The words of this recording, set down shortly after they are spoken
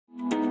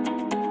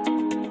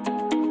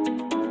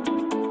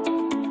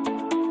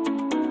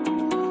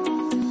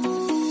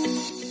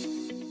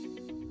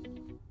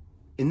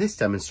In this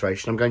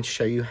demonstration, I'm going to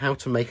show you how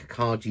to make a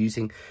card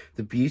using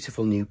the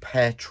beautiful new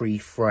pear tree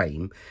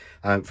frame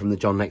from the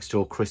John Next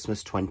Door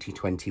Christmas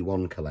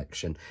 2021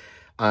 collection.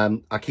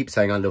 I keep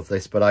saying I love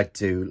this, but I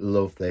do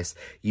love this.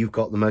 You've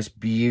got the most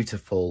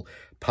beautiful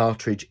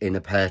partridge in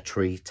a pear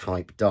tree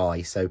type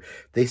die. So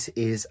this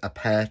is a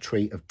pear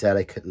tree of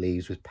delicate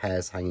leaves with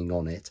pears hanging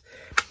on it.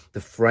 The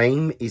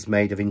frame is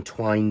made of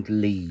entwined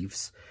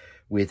leaves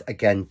with,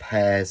 again,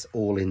 pears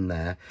all in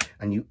there.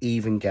 And you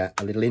even get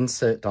a little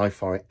insert die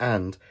for it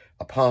and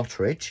a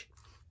partridge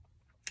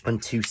and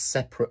two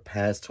separate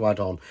pears to add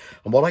on.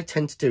 And what I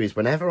tend to do is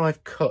whenever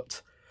I've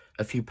cut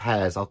a few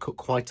pears, I'll cut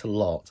quite a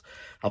lot,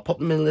 I'll pop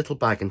them in a little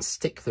bag and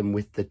stick them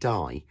with the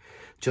die,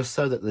 just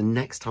so that the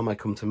next time I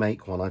come to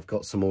make one, I've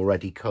got some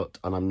already cut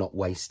and I'm not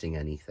wasting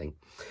anything.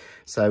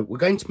 So we're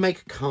going to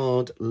make a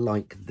card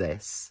like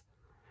this,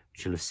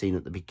 which you'll have seen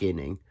at the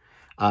beginning.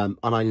 And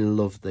I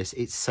love this.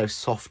 It's so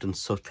soft and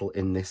subtle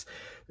in this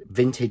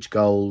vintage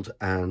gold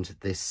and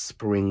this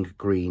spring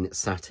green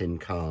satin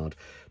card.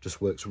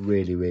 Just works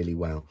really, really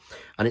well.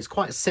 And it's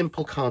quite a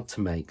simple card to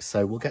make.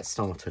 So we'll get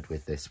started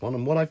with this one.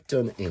 And what I've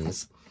done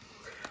is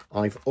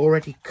I've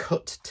already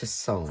cut to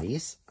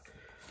size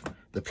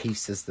the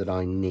pieces that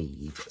I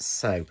need.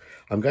 So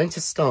I'm going to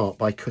start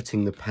by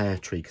cutting the pear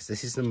tree because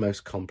this is the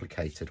most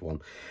complicated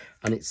one.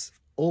 And it's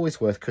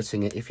always worth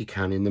cutting it, if you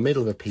can, in the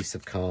middle of a piece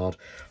of card,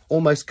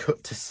 almost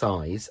cut to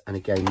size. And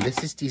again,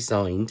 this is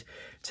designed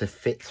to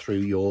fit through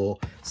your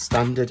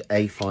standard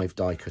A5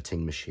 die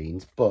cutting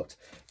machines, but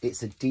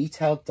it's a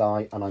detailed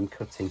die and I'm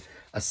cutting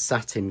a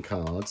satin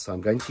card. So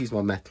I'm going to use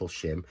my metal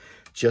shim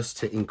just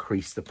to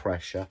increase the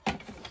pressure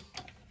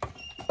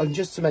and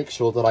just to make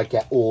sure that I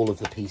get all of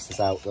the pieces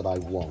out that I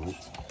want.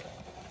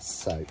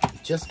 So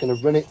just going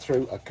to run it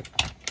through a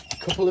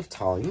couple of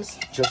times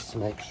just to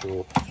make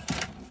sure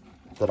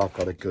that I've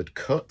got a good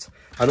cut.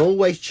 And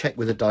always check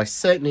with a die,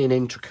 certainly an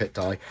intricate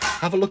die,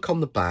 have a look on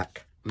the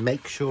back,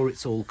 make sure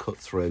it's all cut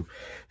through,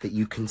 that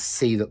you can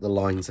see that the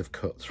lines have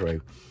cut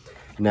through.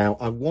 Now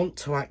I want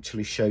to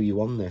actually show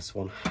you on this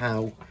one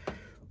how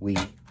we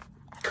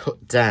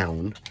cut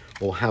down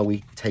or how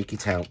we take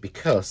it out,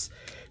 because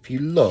if you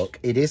look,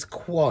 it is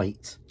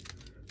quite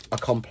a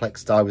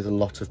complex die with a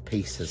lot of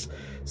pieces.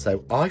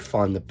 So I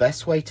find the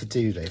best way to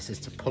do this is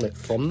to pull it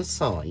from the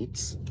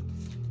sides.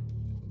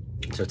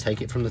 So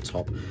take it from the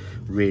top.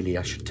 Really,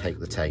 I should take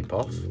the tape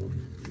off.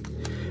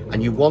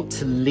 And you want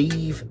to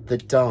leave the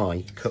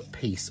die cut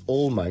piece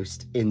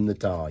almost in the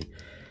die.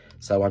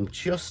 So I'm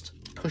just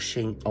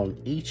pushing on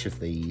each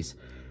of these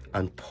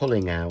and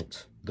pulling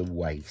out the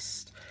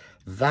waste.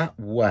 That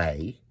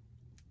way,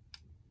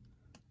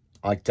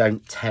 I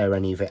don't tear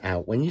any of it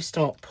out. When you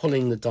start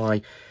pulling the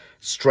die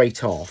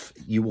straight off,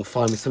 you will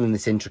find with something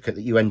this intricate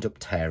that you end up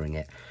tearing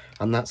it.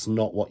 And that's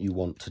not what you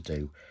want to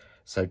do.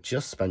 So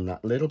just spend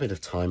that little bit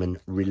of time and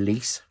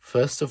release,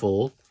 first of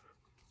all,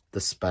 the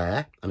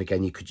spare. And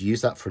again, you could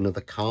use that for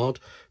another card,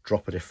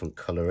 drop a different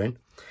colour in.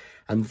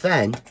 And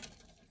then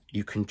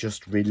you can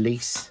just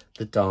release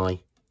the die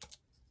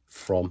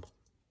from,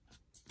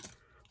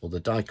 or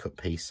the die cut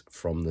piece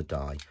from the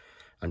die,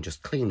 and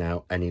just clean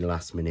out any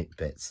last minute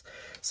bits.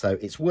 So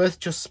it's worth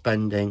just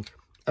spending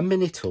a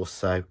minute or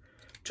so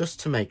just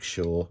to make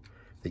sure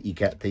that you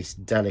get this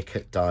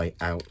delicate die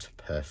out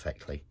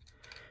perfectly.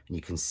 And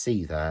you can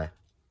see there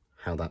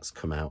how that's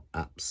come out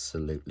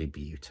absolutely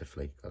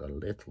beautifully. Got a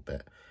little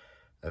bit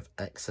of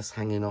excess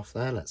hanging off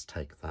there. Let's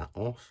take that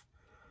off.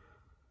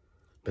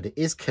 But it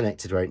is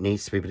connected where it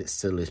needs to be, but it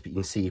still is. But you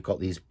can see you've got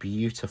these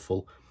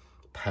beautiful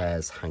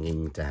pears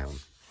hanging down.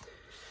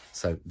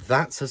 So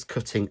that's us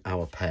cutting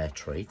our pear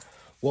tree.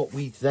 What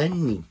we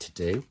then need to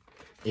do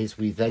is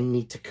we then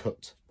need to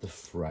cut the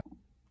frame.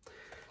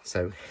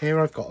 So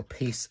here I've got a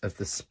piece of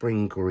the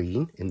spring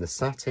green in the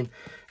satin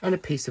and a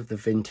piece of the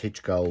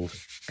vintage gold,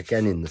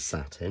 again in the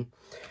satin.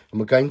 And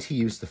we're going to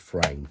use the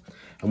frame.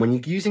 And when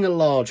you're using a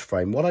large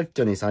frame, what I've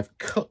done is I've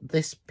cut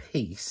this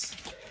piece.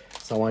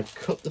 So I've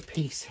cut the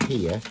piece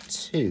here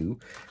to,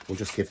 we'll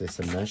just give this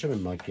a measure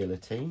in my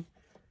guillotine.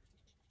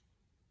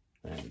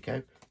 There we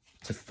go.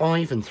 To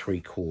 5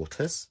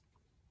 3/4.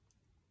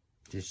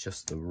 It is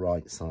just the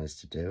right size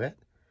to do it.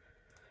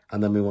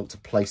 And then we want to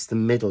place the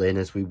middle in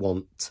as we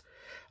want.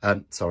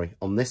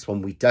 On this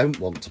one, we don't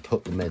want to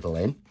put the middle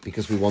in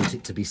because we want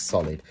it to be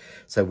solid.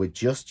 So we're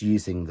just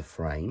using the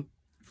frame.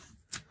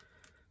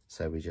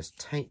 So we just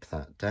tape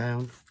that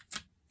down,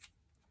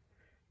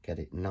 get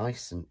it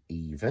nice and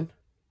even.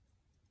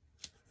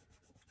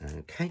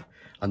 Okay,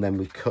 and then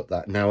we cut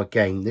that. Now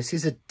again, this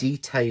is a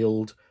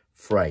detailed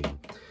frame.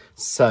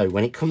 So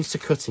when it comes to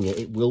cutting it,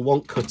 it will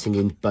want cutting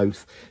in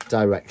both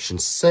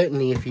directions,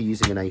 certainly if you're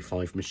using an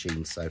A5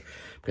 machine. So I'm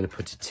going to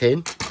put it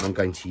in, I'm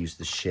going to use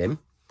the shim,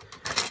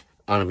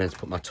 and I'm going to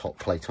put my top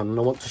plate on. And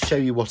I want to show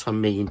you what I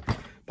mean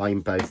by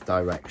in both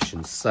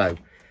directions. So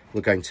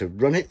we're going to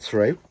run it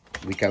through.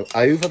 We go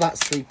over that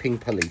sleeping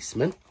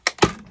policeman.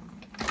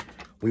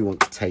 We want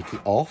to take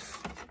it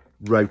off,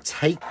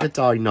 rotate the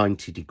die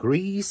 90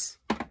 degrees,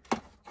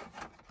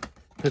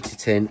 put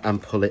it in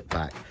and pull it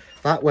back.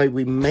 That way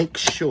we make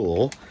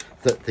sure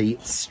that the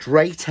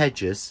straight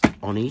edges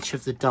on each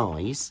of the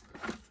dies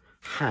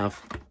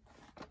have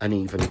an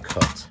even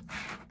cut.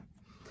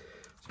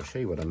 So I'll show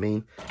you what I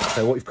mean.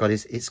 So what we've got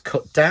is it's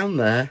cut down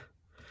there,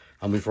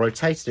 and we've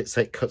rotated it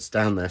so it cuts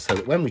down there, so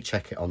that when we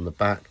check it on the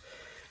back,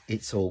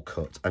 it's all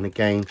cut. And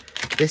again,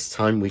 this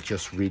time we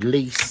just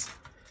release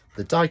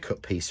the die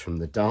cut piece from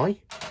the die,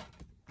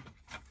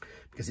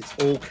 because it's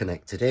all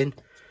connected in,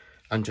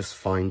 and just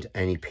find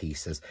any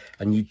pieces.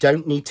 And you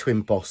don't need to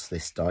emboss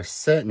this die,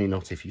 certainly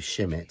not if you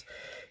shim it.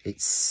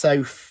 It's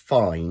so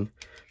fine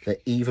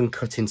that even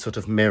cutting sort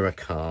of mirror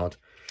card,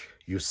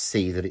 you'll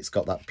see that it's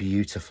got that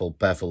beautiful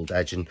beveled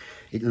edge, and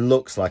it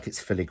looks like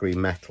it's filigree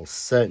metal,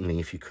 certainly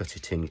if you cut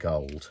it in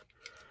gold.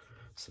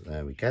 So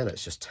there we go.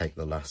 Let's just take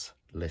the last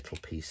little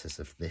pieces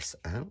of this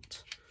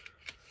out.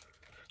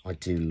 I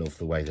do love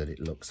the way that it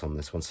looks on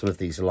this one. Some of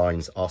these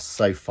lines are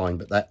so fine,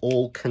 but they're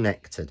all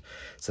connected,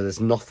 so there's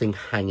nothing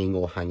hanging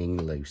or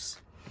hanging loose.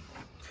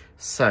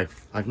 So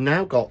I've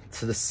now got,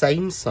 to the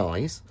same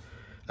size,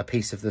 a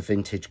piece of the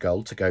vintage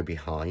gold to go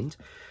behind,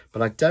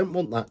 but I don't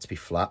want that to be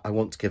flat. I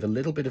want to give a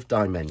little bit of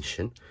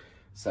dimension.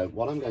 So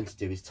what I'm going to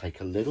do is take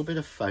a little bit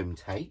of foam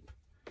tape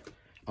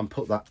and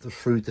put that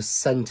through the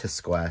center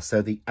square,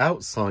 so the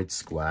outside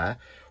square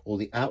or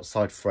the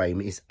outside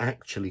frame is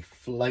actually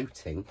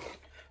floating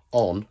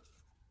on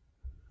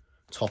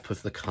top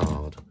of the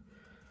card.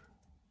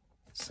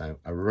 So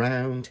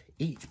around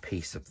each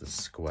piece of the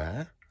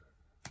square,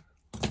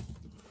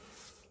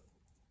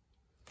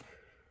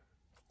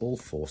 all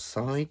four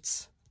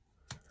sides,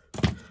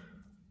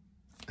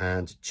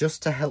 and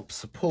just to help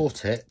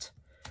support it,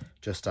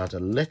 just add a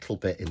little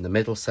bit in the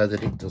middle so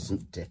that it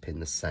doesn't dip in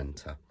the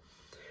center.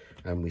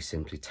 And we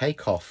simply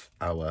take off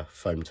our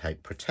foam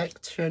tape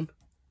protection,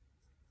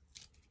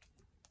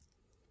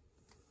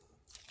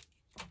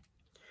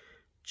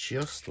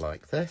 just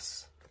like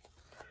this,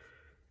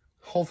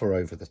 hover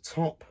over the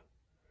top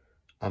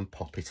and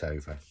pop it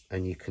over,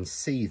 and you can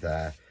see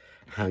there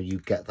how you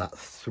get that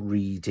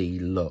 3D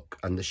look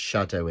and the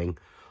shadowing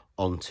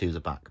onto the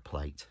back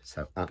plate.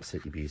 So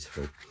absolutely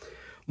beautiful.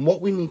 And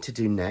what we need to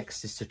do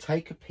next is to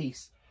take a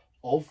piece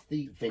of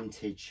the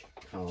vintage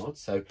card.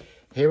 So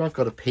here I've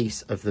got a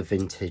piece of the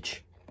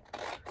vintage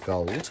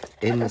gold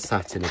in the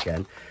satin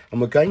again,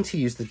 and we're going to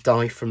use the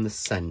die from the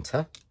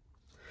center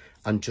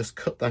and just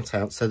cut that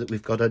out so that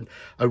we've got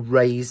a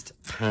raised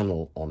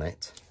panel on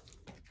it.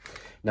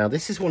 Now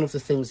this is one of the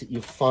things that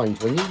you'll find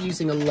when you're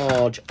using a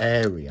large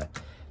area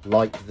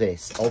like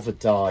this of a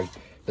die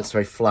that's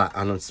very flat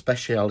and on a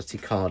speciality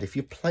card. If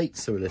your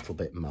plates are a little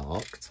bit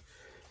marked,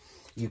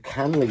 you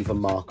can leave a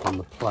mark on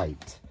the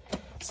plate.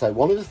 So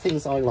one of the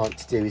things I like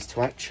to do is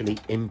to actually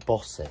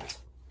emboss it.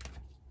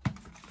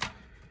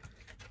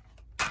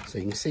 So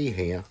you can see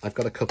here, I've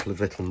got a couple of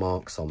little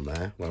marks on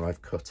there where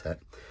I've cut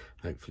it.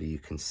 Hopefully you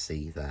can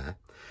see there.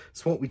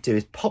 So what we do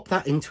is pop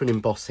that into an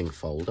embossing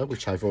folder,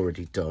 which I've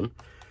already done,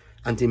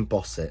 and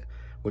emboss it,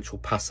 which will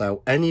pass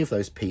out any of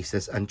those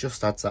pieces and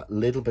just adds that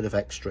little bit of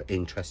extra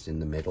interest in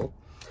the middle.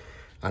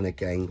 And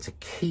again, to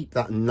keep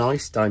that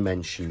nice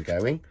dimension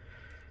going,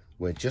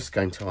 we're just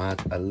going to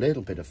add a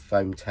little bit of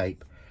foam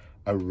tape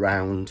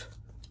around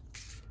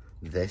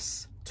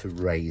this to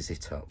raise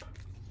it up.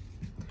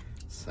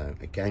 So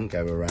again,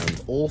 go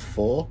around all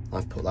four.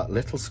 I've put that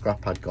little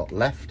scrap I'd got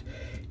left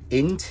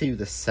into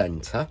the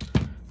center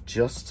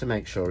just to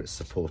make sure it's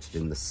supported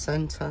in the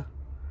center,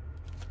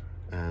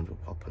 and we'll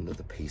pop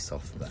another piece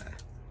off there.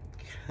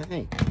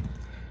 Okay,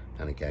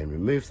 and again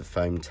remove the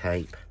foam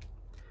tape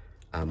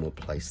and we'll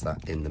place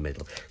that in the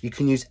middle. You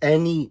can use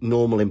any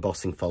normal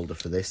embossing folder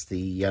for this.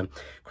 The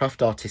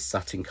Craft Artist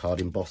satin card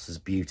embosses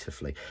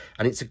beautifully,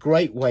 and it's a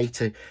great way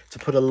to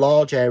put a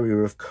large area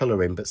of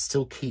colour in but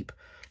still keep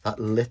that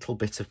little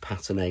bit of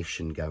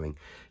patination going.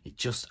 It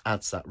just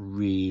adds that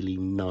really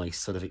nice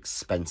sort of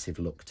expensive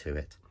look to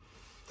it.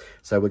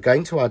 So we're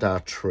going to add our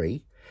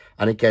tree,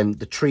 and again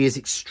the tree is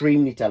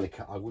extremely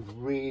delicate. I would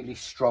really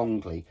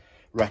strongly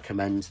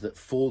recommend that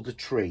for the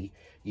tree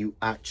you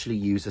actually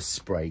use a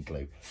spray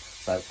glue.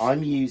 So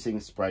I'm using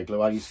spray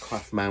glue. I use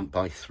Craft Mount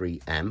by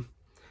 3M,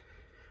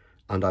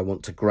 and I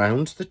want to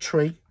ground the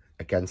tree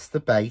against the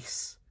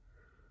base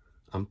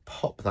and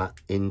pop that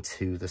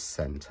into the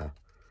center.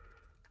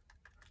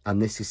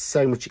 And this is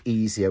so much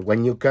easier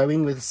when you're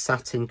going with a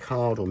satin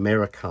card or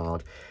mirror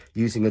card.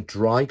 Using a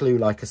dry glue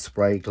like a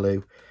spray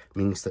glue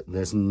means that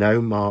there's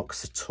no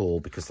marks at all,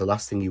 because the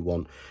last thing you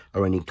want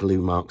are any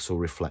glue marks or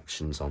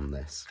reflections on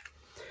this.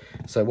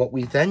 So what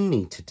we then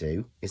need to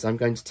do is I'm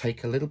going to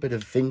take a little bit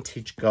of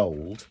vintage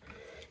gold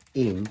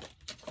in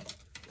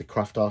the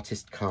Craft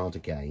Artist card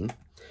again,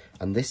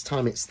 and this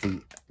time it's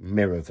the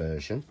mirror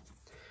version,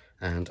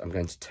 and I'm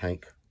going to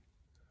take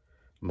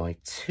my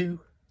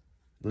two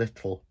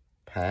little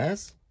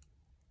pears,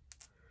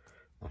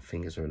 my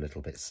fingers are a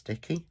little bit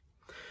sticky,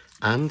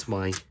 and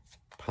my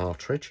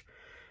partridge,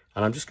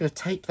 and I'm just going to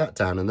tape that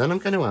down, and then I'm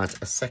going to add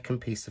a second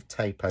piece of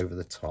tape over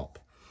the top.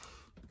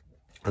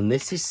 And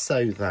this is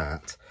so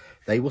that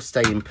they will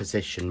stay in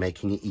position,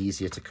 making it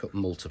easier to cut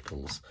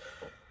multiples.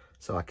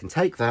 So I can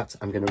take that,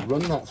 I'm going to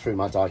run that through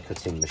my die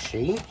cutting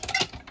machine.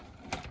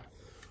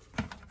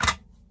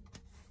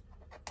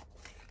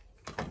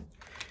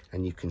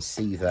 And you can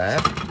see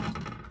there,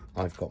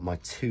 I've got my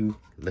 2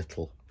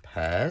 little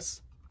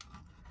pears.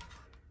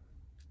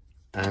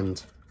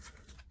 And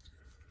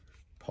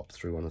pop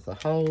through one of the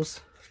holes.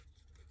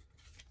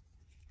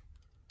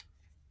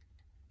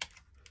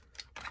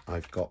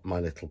 I've got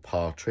my little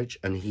partridge,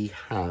 and he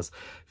has,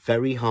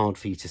 very hard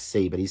for you to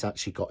see, but he's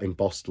actually got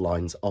embossed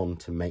lines on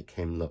to make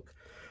him look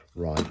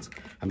right.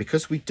 And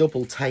because we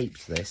double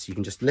taped this, you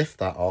can just lift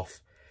that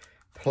off,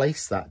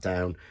 place that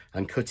down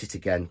and cut it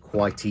again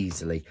quite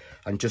easily,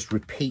 and just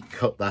repeat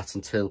cut that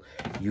until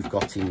you've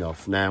got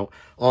enough. Now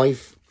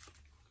I've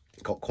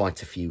got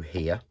quite a few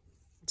here,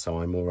 so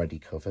I'm already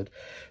covered.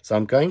 So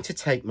I'm going to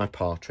take my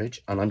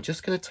partridge, and I'm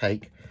just going to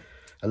take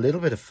a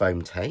little bit of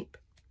foam tape,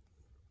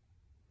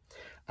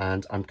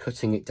 and I'm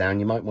cutting it down.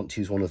 You might want to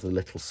use one of the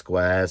little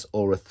squares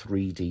or a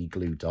 3D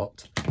glue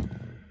dot,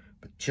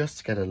 but just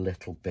to get a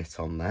little bit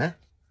on there,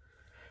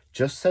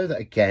 just so that,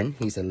 again,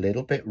 he's a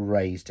little bit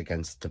raised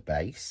against the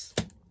base.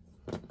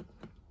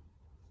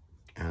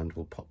 And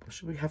we'll pop,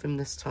 should we have him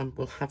this time?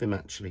 We'll have him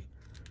actually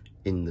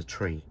in the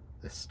tree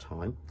this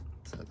time.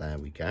 So there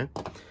we go.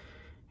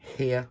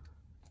 Here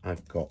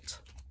I've got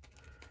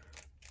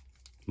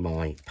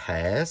my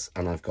pears,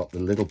 and I've got the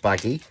little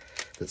baggie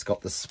that's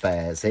got the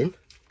spares in,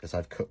 because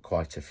I've cut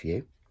quite a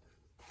few.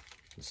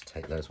 Let's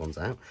take those ones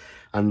out.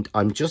 And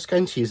I'm just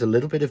going to use a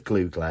little bit of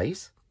glue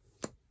glaze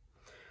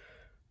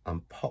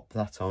and pop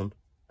that on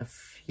a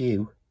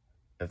few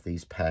of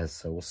these pears.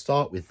 So we'll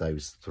start with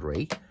those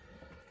 3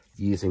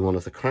 using one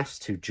of the Crafts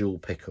 2 dual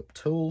pickup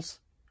tools,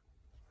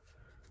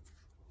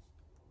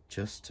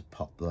 just to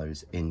pop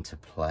those into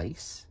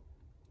place.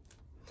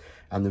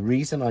 And the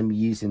reason I'm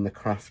using the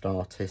Craft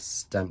Artist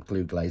Stamp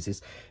Glue Glaze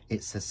is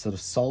it's a sort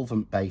of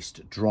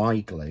solvent-based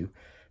dry glue,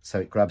 so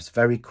it grabs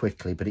very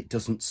quickly, but it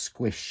doesn't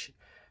squish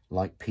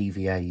like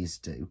PVAs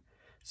do,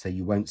 so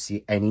you won't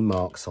see any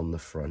marks on the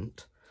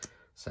front.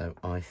 So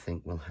I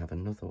think we'll have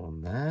another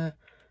one there,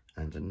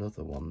 and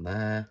another one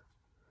there,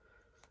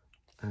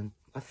 and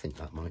I think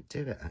that might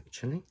do it,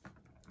 actually.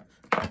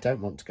 I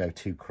don't want to go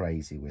too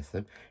crazy with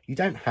them. You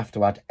don't have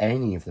to add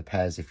any of the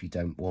pears if you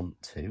don't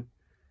want to.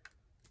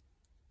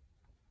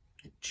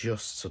 It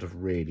just sort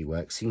of really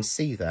works. You can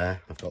see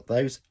there, I've got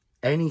those.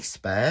 Any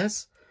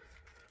spares,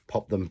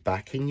 pop them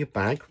back in your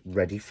bag,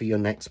 ready for your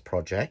next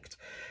project.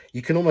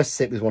 You can almost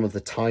sit with one of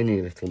the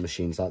tiny little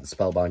machines like the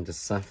Spellbinder's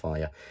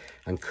Sapphire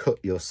and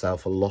cut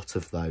yourself a lot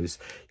of those.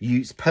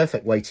 Use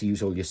perfect way to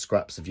use all your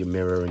scraps of your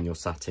mirror and your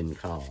satin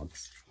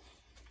cards.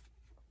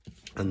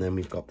 And then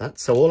we've got that.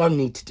 So all I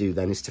need to do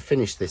then is to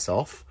finish this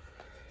off.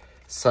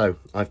 So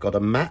I've got a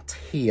mat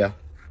here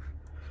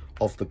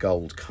of the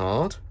gold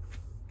card.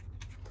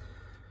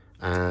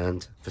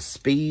 And for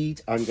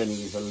speed, I'm going to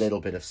use a little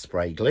bit of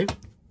spray glue.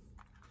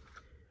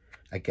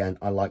 Again,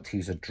 I like to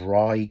use a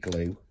dry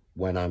glue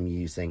when I'm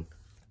using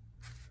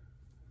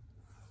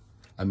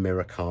a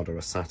mirror card or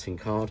a satin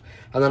card.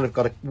 And then I've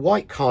got a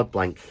white card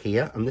blank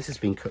here, and this has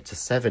been cut to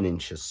 7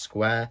 inches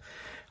square.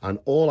 And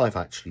all I've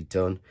actually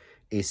done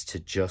is to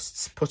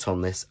just put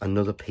on this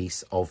another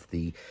piece of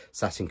the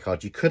satin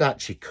card. You could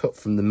actually cut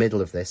from the middle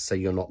of this so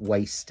you're not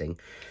wasting,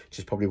 which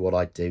is probably what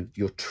I'd do,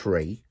 your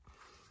tree.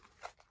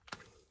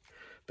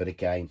 But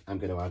again, I'm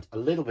going to add a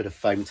little bit of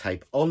foam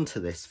tape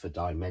onto this for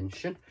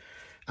dimension,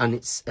 and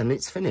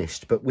it's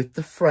finished. But with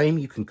the frame,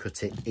 you can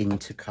cut it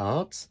into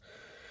cards.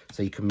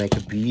 So you can make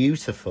a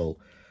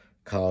beautiful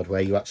card where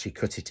you actually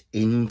cut it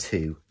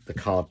into the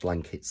card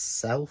blank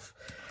itself.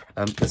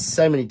 There's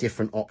so many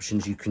different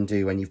options you can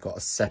do when you've got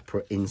a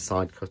separate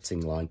inside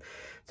cutting line.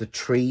 The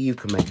tree, you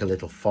can make a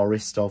little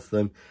forest of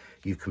them.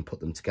 You can put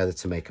them together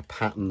to make a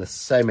pattern. There's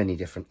so many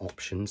different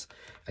options.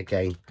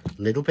 Again,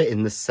 a little bit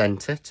in the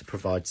centre to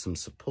provide some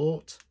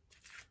support.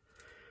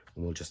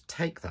 And we'll just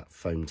take that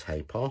foam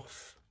tape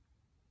off.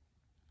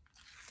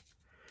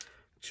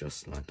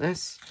 Just like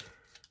this.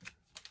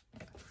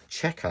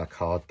 Check our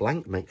card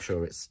blank, make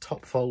sure its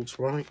top folds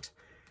right.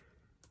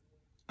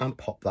 And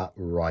pop that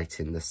right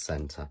in the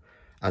centre.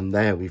 And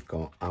there we've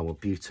got our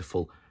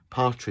beautiful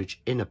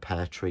partridge in a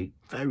pear tree.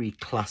 Very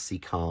classy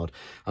card.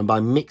 And by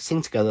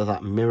mixing together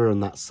that mirror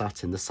and that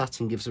satin, the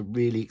satin gives a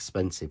really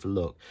expensive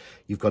look.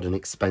 You've got an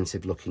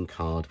expensive looking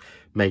card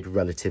made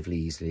relatively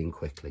easily and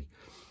quickly.